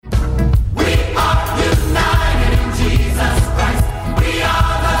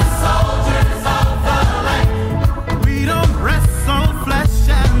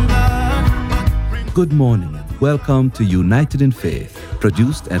Good morning. Welcome to United in Faith,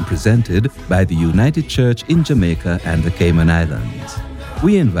 produced and presented by the United Church in Jamaica and the Cayman Islands.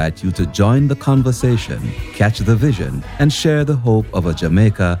 We invite you to join the conversation, catch the vision, and share the hope of a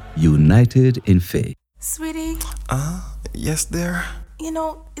Jamaica united in faith. Sweetie? Yes, dear? You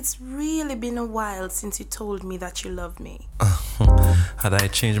know, it's really been a while since you told me that you love me. Had I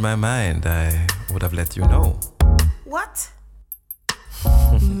changed my mind, I would have let you know. What?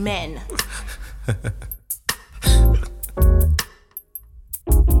 Men.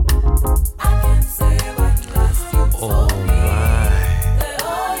 Oh my.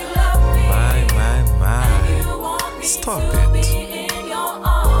 Stop it.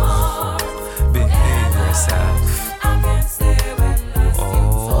 Behave yourself.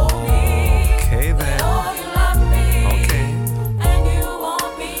 Okay then. Okay.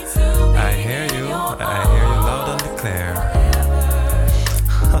 I hear you loud and clear.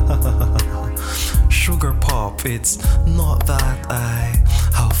 Sugar pop, it's not that I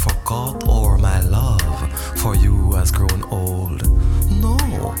have forgot or my love for you has grown old. No,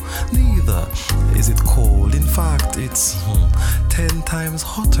 neither is it cold. In fact, it's 10 times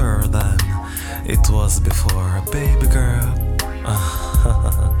hotter than it was before. Baby girl,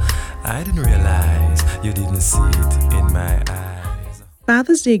 I didn't realize you didn't see it in my eyes.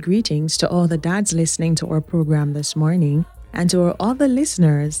 Father's Day greetings to all the dads listening to our program this morning, and to our other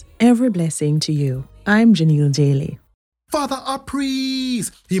listeners, every blessing to you. I'm Janelle Daly. Father a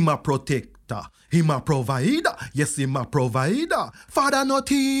priest, him a protector, him a provider, yes him a provider. Father no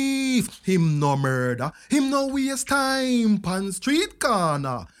thief, him no murder, him no waste time pan street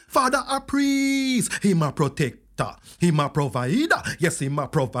corner. Father a priest, him a protector, him a provider, yes him a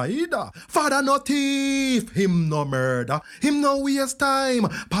provider. Father no thief, him no murder, him no waste time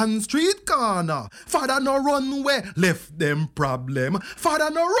pan street corner. Father no run way, left them problem. Father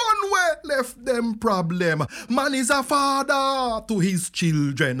no run way, left them problem. Man is a father to his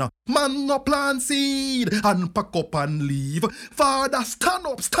children. Man no plant seed and pack up and leave. Father, stand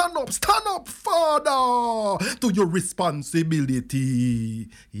up, stand up, stand up, Father, to your responsibility.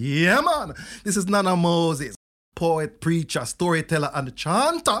 Yeah, man. This is Nana Moses, poet, preacher, storyteller, and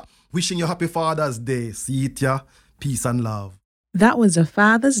chanter, wishing you happy Father's Day. See it, ya. Peace and love. That was a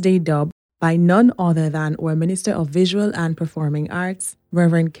Father's Day dub by none other than our Minister of Visual and Performing Arts,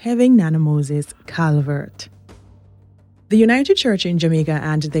 Reverend Kevin Nana Moses Calvert. The United Church in Jamaica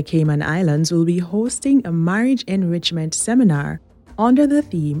and the Cayman Islands will be hosting a marriage enrichment seminar under the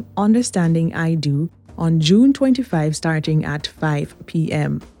theme Understanding I Do on June 25 starting at 5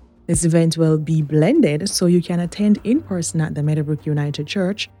 p.m. This event will be blended, so you can attend in person at the Meadowbrook United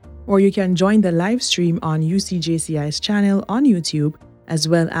Church, or you can join the live stream on UCJCI's channel on YouTube, as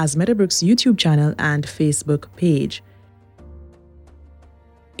well as Meadowbrook's YouTube channel and Facebook page.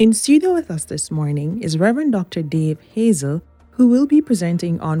 In studio with us this morning is Reverend Dr. Dave Hazel, who will be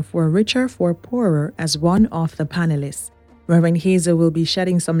presenting on For Richer, For Poorer as one of the panelists. Reverend Hazel will be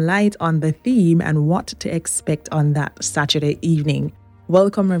shedding some light on the theme and what to expect on that Saturday evening.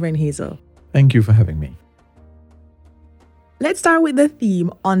 Welcome, Reverend Hazel. Thank you for having me. Let's start with the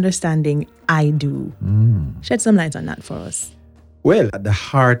theme, Understanding I Do. Shed some light on that for us. Well, at the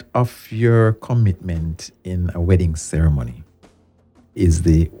heart of your commitment in a wedding ceremony is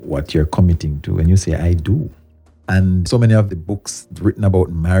what you're committing to when you say I do. And so many of the books written about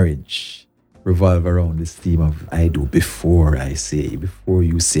marriage revolve around this theme of I do before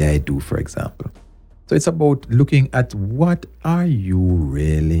you say I do, for example. So it's about looking at what are you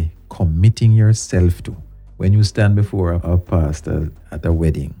really committing yourself to when you stand before a pastor at a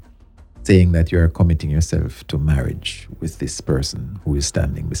wedding, saying that you're committing yourself to marriage with this person who is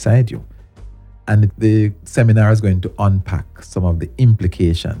standing beside you. And the seminar is going to unpack some of the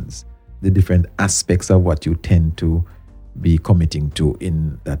implications, the different aspects of what you tend to be committing to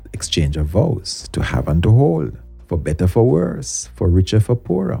in that exchange of vows, to have and to hold, for better, for worse, for richer, for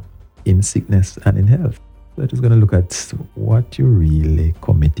poorer, in sickness and in health. So it is going to look at what you're really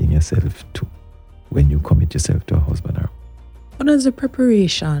committing yourself to when you commit yourself to a husband or what does the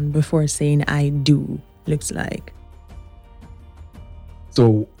preparation before saying I do looks like?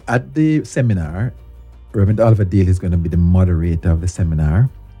 So at the seminar, Reverend Oliver Dale is going to be the moderator of the seminar.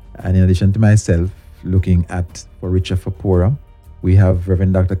 And in addition to myself, looking at For Richer, For Poorer, we have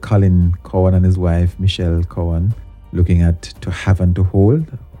Reverend Dr. Colin Cowan and his wife, Michelle Cowan, looking at To Have and to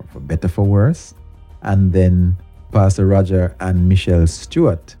Hold, or For Better, For Worse. And then Pastor Roger and Michelle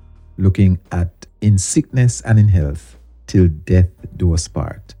Stewart, looking at In Sickness and in Health, Till Death Do Us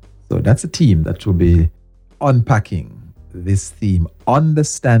Part. So that's a team that will be unpacking this theme,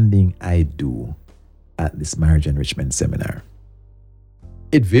 Understanding I Do, at this Marriage Enrichment Seminar.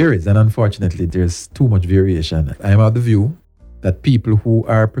 It varies, and unfortunately, there's too much variation. I'm of the view that people who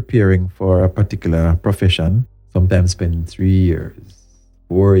are preparing for a particular profession sometimes spend 3 years,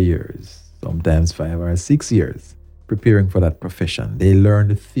 4 years, sometimes 5 or 6 years preparing for that profession. They learn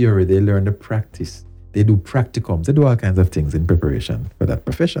the theory, they learn the practice, they do practicums, they do all kinds of things in preparation for that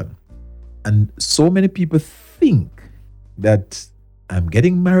profession. And so many people think that I'm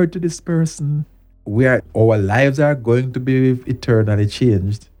getting married to this person, where our lives are going to be eternally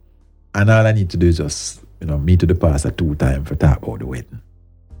changed, and all I need to do is just, meet to the pastor 2 times for talk about the wedding.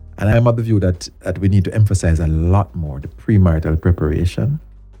 And I'm of the view that we need to emphasize a lot more the premarital preparation,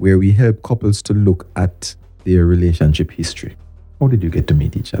 where we help couples to look at their relationship history. How did you get to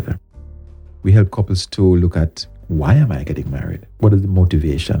meet each other? We help couples to look at, why am I getting married? What is the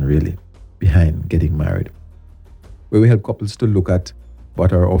motivation really behind getting married? Where we help couples to look at,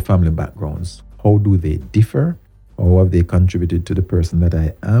 what are our family backgrounds? How do they differ? How have they contributed to the person that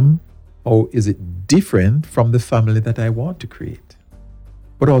I am? How is it different from the family that I want to create?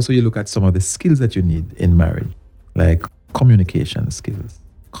 But also you look at some of the skills that you need in marriage, like communication skills,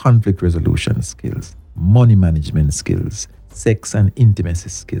 conflict resolution skills, money management skills, sex and intimacy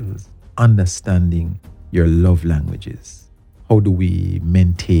skills, understanding your love languages. How do we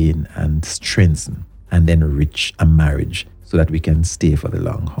maintain and strengthen and enrich a marriage so that we can stay for the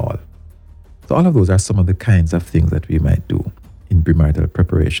long haul? So all of those are some of the kinds of things that we might do in premarital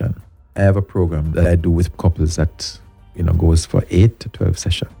preparation. I have a program that I do with couples that, goes for 8 to 12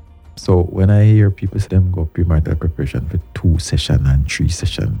 sessions. So when I hear people say them go premarital preparation for 2 sessions and 3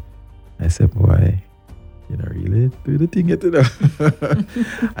 sessions, I say, boy, really do the thing yet,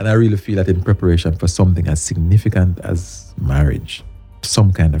 And I really feel that in preparation for something as significant as marriage,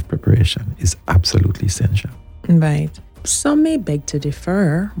 some kind of preparation is absolutely essential. Right. Some may beg to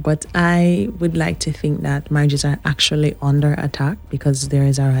differ, but I would like to think that marriages are actually under attack because there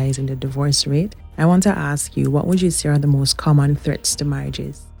is a rise in the divorce rate. I want to ask you, what would you say are the most common threats to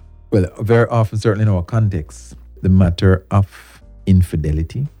marriages? Well, very often, certainly in our context, the matter of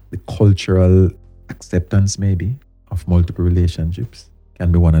infidelity, the cultural acceptance maybe of multiple relationships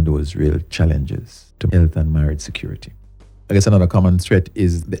can be one of those real challenges to health and marriage security. I guess another common threat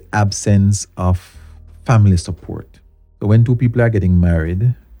is the absence of family support. So when 2 people are getting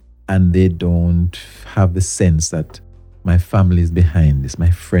married and they don't have the sense that my family is behind this, my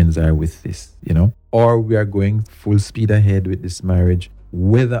friends are with this, or we are going full speed ahead with this marriage,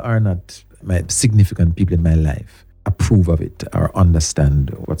 whether or not my significant people in my life approve of it or understand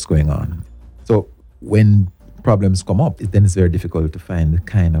what's going on. So when problems come up, then it's very difficult to find the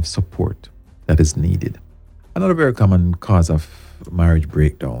kind of support that is needed. Another very common cause of marriage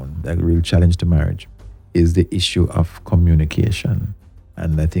breakdown, a real challenge to marriage, is the issue of communication.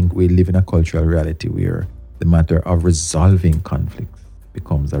 And I think we live in a cultural reality where the matter of resolving conflicts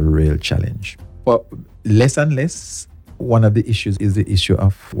becomes a real challenge. But less and less, one of the issues is the issue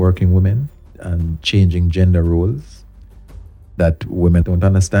of working women and changing gender roles, that women don't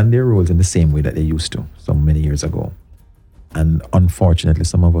understand their roles in the same way that they used to so many years ago. And unfortunately,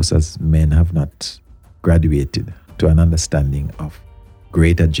 some of us as men have not graduated to an understanding of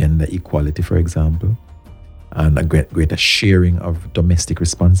greater gender equality, for example, and a greater sharing of domestic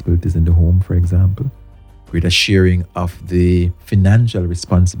responsibilities in the home, for example, greater sharing of the financial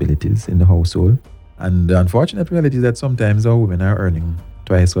responsibilities in the household. And the unfortunate reality is that sometimes our women are earning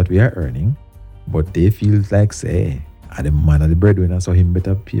twice what we are earning, but they feel like, say, the man of the breadwinner, so him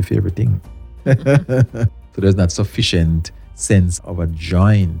better pay for everything. So there's not sufficient sense of a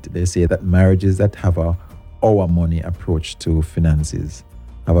joint. They say that marriages that have a our money approach to finances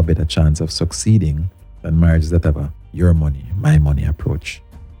have a better chance of succeeding than marriages that have a your money, my money approach.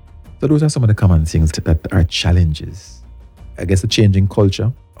 So those are some of the common things that are challenges. I guess the changing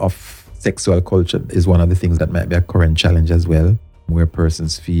culture of sexual culture is one of the things that might be a current challenge as well, where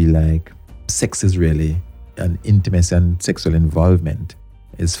persons feel like sex is really, and intimacy and sexual involvement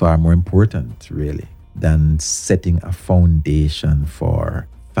is far more important really than setting a foundation for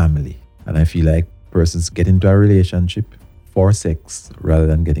family. And I feel like persons get into a relationship for sex rather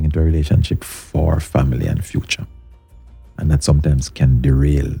than getting into a relationship for family and future. And that sometimes can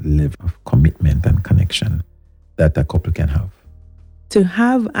derail the level of commitment and connection that a couple can have. To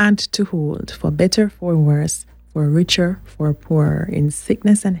have and to hold, for better, for worse, for richer, for poorer, in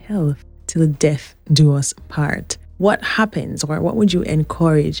sickness and health, till death do us part. What happens, or what would you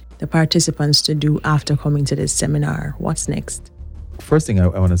encourage the participants to do after coming to this seminar? What's next? First thing I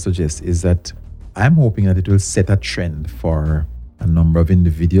want to suggest is that I'm hoping that it will set a trend for a number of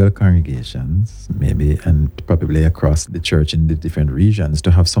individual congregations, maybe, and probably across the church in the different regions,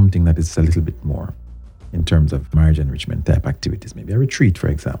 to have something that is a little bit more in terms of marriage enrichment type activities, maybe a retreat, for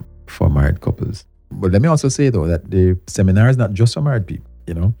example, for married couples. But let me also say, though, that the seminar is not just for married people,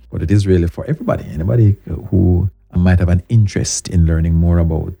 but it is really for everybody, anybody who might have an interest in learning more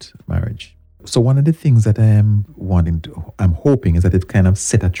about marriage. So one of the things that I'm hoping is that it kind of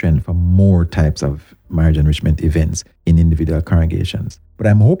set a trend for more types of marriage enrichment events in individual congregations. But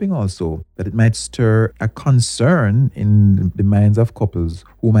I'm hoping also that it might stir a concern in the minds of couples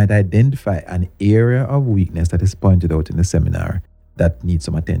who might identify an area of weakness that is pointed out in the seminar that needs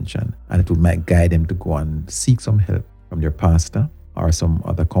some attention. And it might guide them to go and seek some help from their pastor or some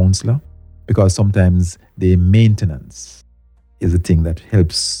other counselor. Because sometimes the maintenance is the thing that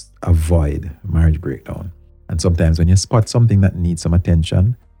helps avoid marriage breakdown. And sometimes when you spot something that needs some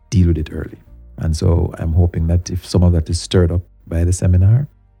attention, deal with it early. And so I'm hoping that if some of that is stirred up by the seminar,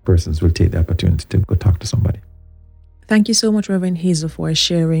 persons will take the opportunity to go talk to somebody. Thank you so much, Reverend Hazel, for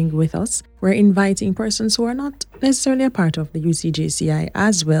sharing with us. We're inviting persons who are not necessarily a part of the UCJCI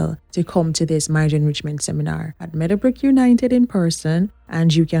as well to come to this marriage enrichment seminar at Meadowbrook United in person.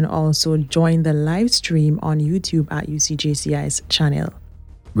 And you can also join the live stream on YouTube at UCJCI's channel.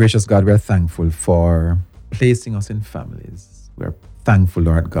 Gracious God, we are thankful for placing us in families. We're thankful,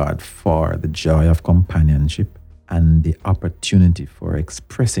 Lord God, for the joy of companionship and the opportunity for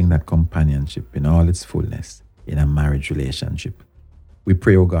expressing that companionship in all its fullness in a marriage relationship. We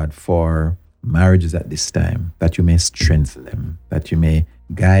pray, O God, for marriages at this time, that you may strengthen them, that you may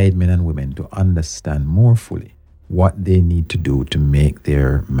guide men and women to understand more fully what they need to do to make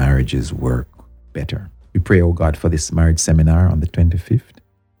their marriages work better. We pray, O God, for this marriage seminar on the 25th,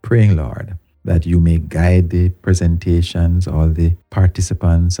 praying, Lord, that you may guide the presentations, all the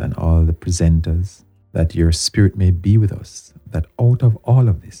participants and all the presenters, that your Spirit may be with us, that out of all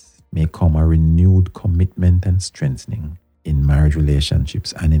of this may come a renewed commitment and strengthening in marriage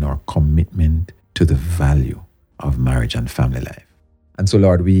relationships and in our commitment to the value of marriage and family life. And so,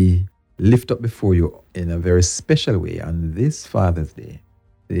 Lord, we lift up before you in a very special way on this Father's Day,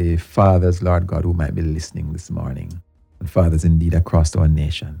 the fathers, Lord God, who might be listening this morning, and fathers indeed across our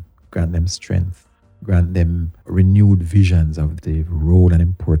nation. Grant them strength, grant them renewed visions of the role and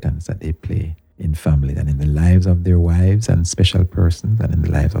importance that they play in family and in the lives of their wives and special persons and in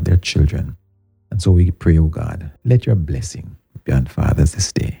the lives of their children. And so we pray, O God, let your blessing be on fathers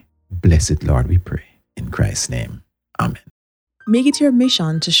this day. Bless it, Lord, we pray. In Christ's name, amen. Make it your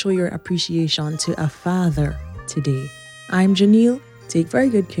mission to show your appreciation to a father today. I'm Janelle. Take very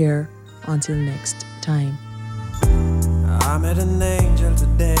good care. Until next time. I met an angel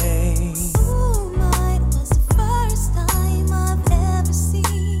today. Moonlight was the first time I've ever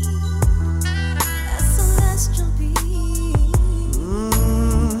seen a celestial being.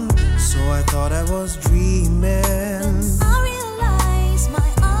 So I thought I was dreaming. Then I realized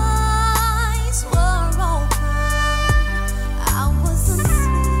my eyes were open. I wasn't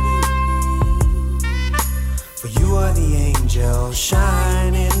sleeping. For you are the angel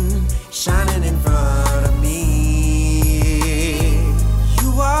shining in front of me.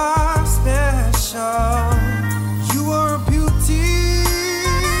 You are special. You are beauty.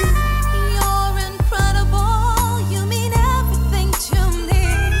 You're incredible. You mean everything to me.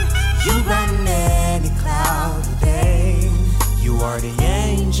 You brighten any cloudy day. You are the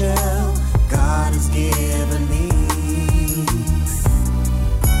angel God has given me.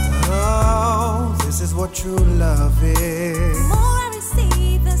 Oh, this is what true love is. The more I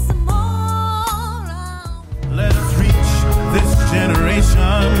receive this, the more I'll... Let us reach this generation.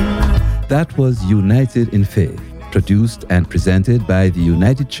 That was United in Faith, produced and presented by the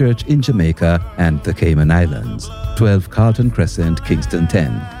United Church in Jamaica and the Cayman Islands, 12 Carlton Crescent, Kingston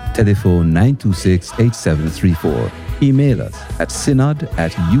 10. Telephone 926-8734. Email us at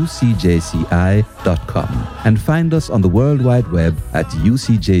synod@ucjci.com and find us on the World Wide Web at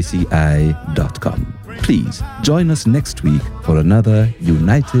ucjci.com. Please join us next week for another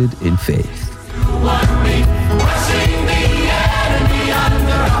United in Faith.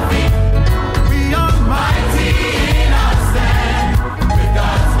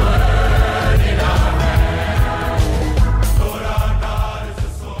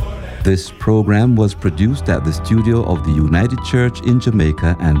 This program was produced at the studio of the United Church in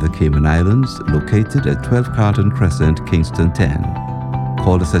Jamaica and the Cayman Islands, located at 12 Carlton Crescent, Kingston 10.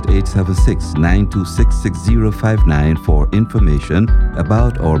 Call us at 876-926-6059 for information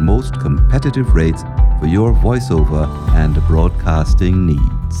about our most competitive rates for your voiceover and broadcasting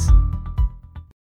needs.